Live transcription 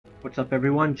What's up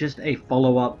everyone? Just a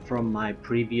follow-up from my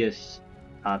previous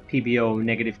PBO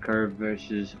negative curve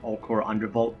versus all-core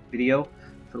undervolt video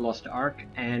for Lost Ark,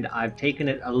 and I've taken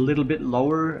it a little bit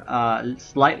lower,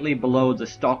 slightly below the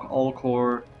stock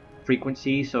all-core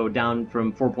frequency, so down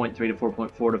from 4.3 to 4.4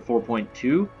 to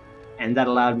 4.2, and that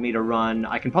allowed me to run,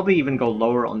 I can probably even go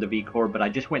lower on the V-core, but I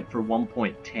just went for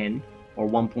 1.10 or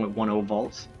 1.10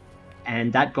 volts.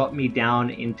 And that got me down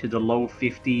into the low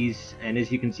 50s, and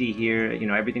as you can see here, you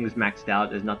know, everything is maxed out.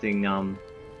 There's nothing,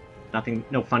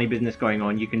 no funny business going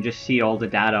on. You can just see all the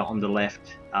data on the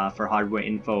left for hardware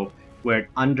info. We're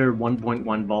under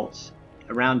 1.1 volts,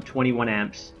 around 21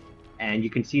 amps, and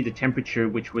you can see the temperature,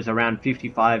 which was around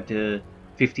 55 to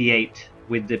 58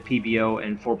 with the PBO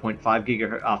and 4.4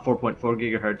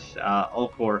 gigahertz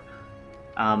all-core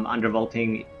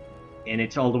undervolting. And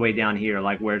it's all the way down here,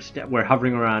 like we're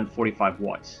hovering around 45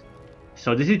 watts.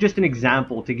 So this is just an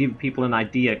example to give people an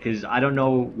idea, because I don't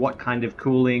know what kind of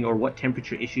cooling or what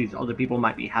temperature issues other people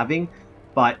might be having,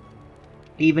 but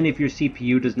even if your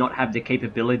CPU does not have the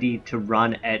capability to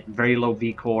run at very low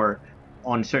V-core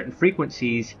on certain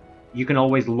frequencies, you can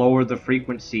always lower the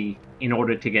frequency in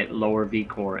order to get lower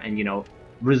V-core. And you know,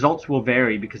 results will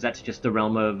vary because that's just the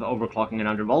realm of overclocking and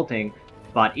undervolting.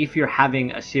 But if you're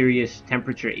having a serious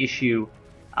temperature issue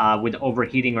with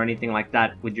overheating or anything like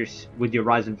that with your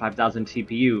Ryzen 5000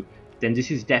 CPU, then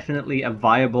this is definitely a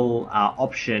viable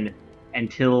option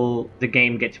until the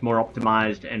game gets more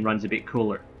optimized and runs a bit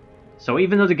cooler. So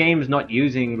even though the game is not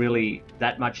using really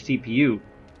that much CPU,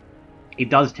 it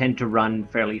does tend to run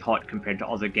fairly hot compared to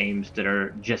other games that are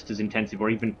just as intensive, or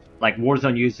even like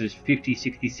Warzone uses 50,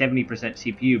 60, 70%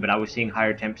 CPU, but I was seeing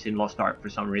higher temps in Lost Ark for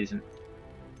some reason.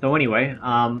 So anyway,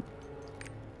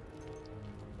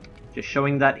 just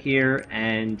showing that here,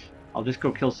 and I'll just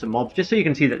go kill some mobs, just so you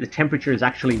can see that the temperature is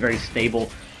actually very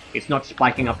stable. It's not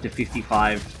spiking up to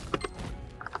 55,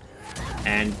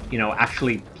 and, you know,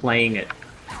 actually playing it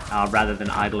rather than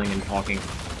idling and talking.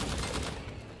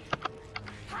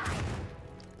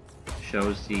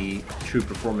 Shows the true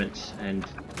performance, and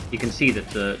you can see that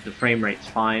the frame rate's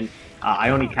fine. I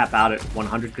only cap out at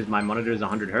 100 because my monitor is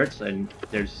 100 Hz, and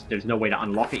there's no way to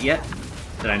unlock it yet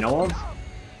that I know of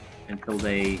until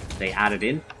they add it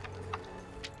in.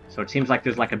 So it seems like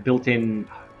there's like a built-in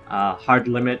hard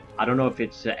limit. I don't know if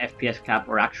it's FPS cap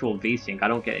or actual VSync. I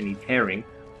don't get any tearing,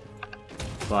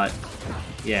 but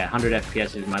yeah, 100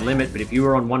 FPS is my limit. But if you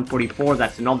were on 144,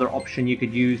 that's another option you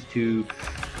could use to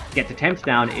get the temps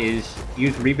down, is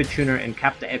use Reba Tuner and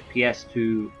cap the FPS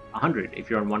to 100 if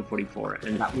you're on 144,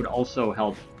 and that would also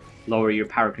help lower your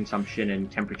power consumption and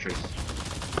temperatures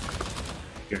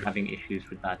if you're having issues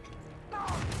with that.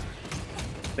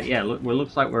 But yeah, look, well, it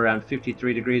looks like we're around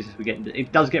 53 degrees as we get into,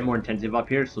 it does get more intensive up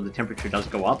here, so the temperature does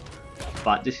go up,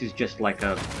 but this is just like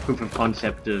a proof of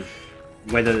concept of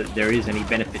whether there is any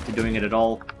benefit to doing it at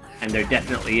all, and there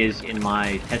definitely is in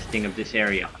my testing of this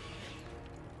area.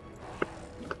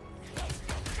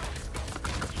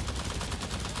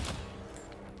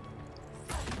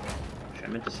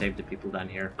 I meant to save the people down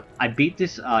here. I beat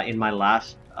this in my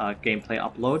last gameplay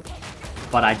upload,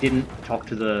 but I didn't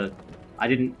I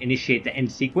didn't initiate the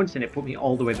end sequence, and it put me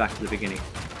all the way back to the beginning.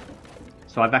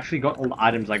 So I've actually got all the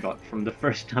items I got from the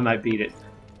first time I beat it.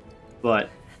 But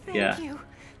yeah,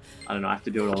 I don't know, I have to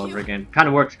do it all over again. Kind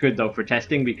of works good though for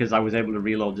testing, because I was able to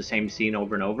reload the same scene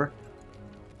over and over.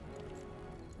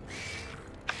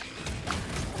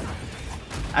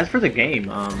 As for the game,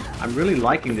 I'm really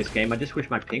liking this game. I just wish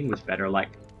my ping was better. Like,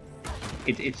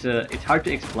 it's hard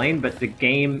to explain, but the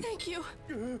game,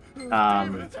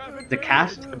 the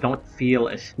cast don't feel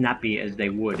as snappy as they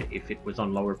would if it was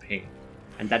on lower ping,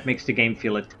 and that makes the game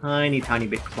feel a tiny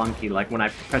bit clunky. Like when I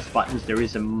press buttons, there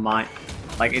is like,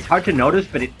 it's hard to notice,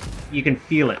 but you can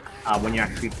feel it when you're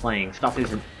actually playing. Stuff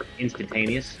isn't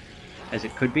instantaneous as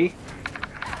it could be.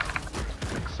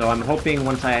 So I'm hoping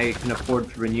once I can afford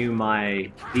to renew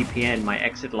my VPN, my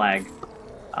exit lag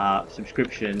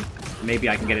subscription, maybe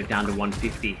I can get it down to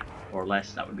 150 or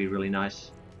less. That would be really nice.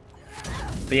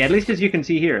 But yeah, at least as you can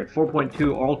see here, at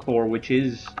 4.2 all-core, which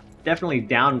is definitely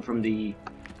down from the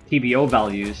TBO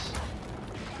values,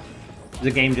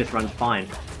 the game just runs fine.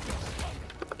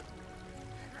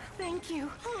 Thank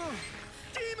you.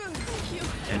 Demon. Thank you.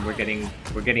 And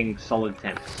we're getting solid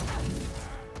temps.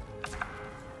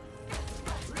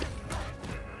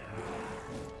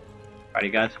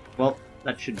 Alrighty guys, well,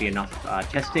 that should be enough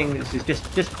testing. This is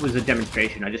just was a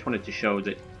demonstration. I just wanted to show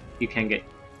that you can get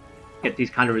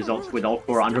these kind of results with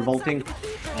all-core undervolting,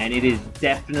 and it is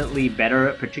definitely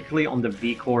better, particularly on the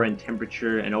V-core and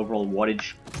temperature and overall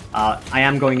wattage. I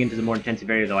am going into the more intensive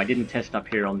area though. I didn't test up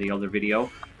here on the other video,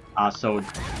 So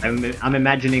I'm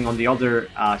imagining on the other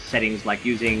settings, like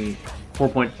using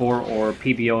 4.4 or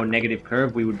PBO negative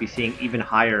curve, we would be seeing even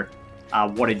higher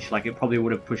wattage. Like it probably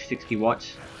would have pushed 60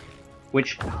 watts,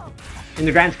 which in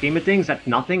the grand scheme of things, that's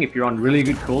nothing if you're on really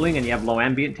good cooling and you have low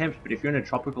ambient temps. But if you're in a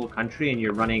tropical country and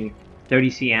you're running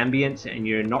 30°C ambience and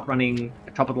you're not running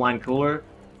a top-of-the-line cooler,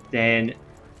 then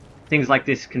things like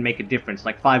this can make a difference.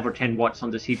 Like 5 or 10 watts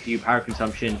on the CPU power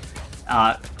consumption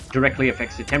directly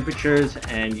affects the temperatures,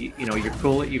 and you know your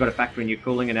cooling. You got to factor in your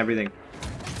cooling and everything.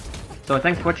 So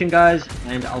thanks for watching, guys,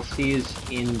 and I'll see you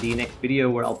in the next video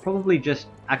where I'll probably just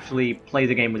actually play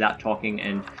the game without talking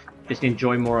and just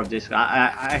enjoy more of this.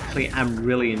 I actually am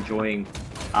really enjoying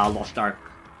Lost Ark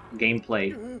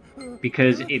gameplay,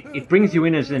 because it brings you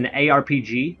in as an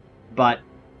ARPG, but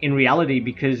in reality,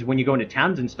 because when you go into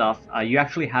towns and stuff, you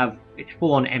actually have, it's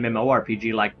full-on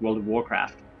MMORPG like World of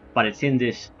Warcraft, but it's in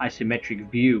this isometric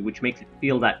view, which makes it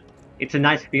feel that it's a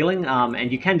nice feeling,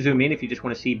 and you can zoom in if you just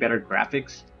want to see better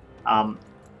graphics,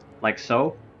 like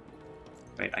so.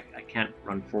 Wait, I can't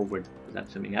run forward without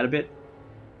zooming out a bit,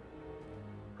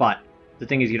 but the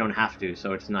thing is you don't have to,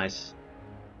 so it's nice.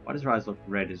 Why does Rise look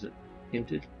red? Is it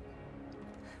tinted?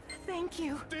 Thank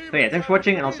you. So yeah, thanks for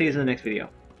watching, and I'll see you in the next video.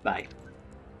 Bye.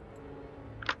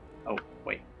 Oh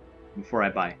wait, before I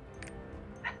buy,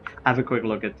 have a quick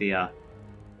look at the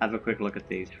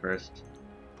these first.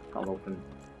 I'll open,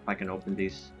 if I can open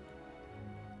these,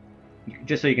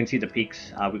 just so you can see the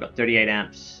peaks. We got 38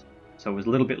 amps, so it was a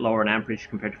little bit lower in amperage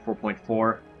compared to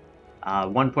 4.4.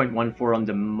 1.14 on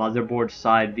the motherboard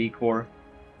side V-core.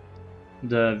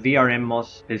 The VRM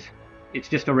MOS is, it's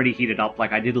just already heated up.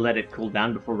 Like I did let it cool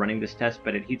down before running this test,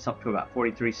 but it heats up to about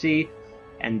 43°C.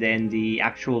 And then the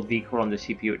actual V-core on the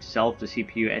CPU itself, the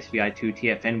CPU SVI2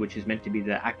 TFN, which is meant to be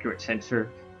the accurate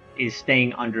sensor, is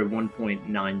staying under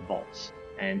 1.9 volts.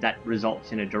 And that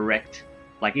results in a direct,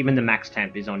 like even the max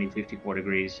temp is only 54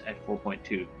 degrees at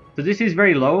 4.2. So this is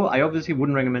very low. I obviously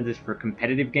wouldn't recommend this for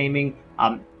competitive gaming.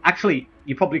 Actually,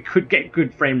 you probably could get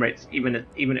good frame rates even at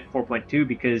 4.2,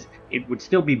 because it would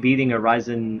still be beating a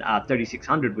Ryzen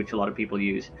 3600, which a lot of people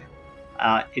use.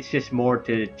 It's just more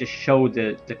to just show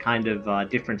the kind of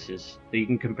differences, so you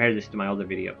can compare this to my other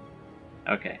video.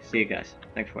 Okay, see you guys.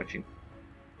 Thanks for watching.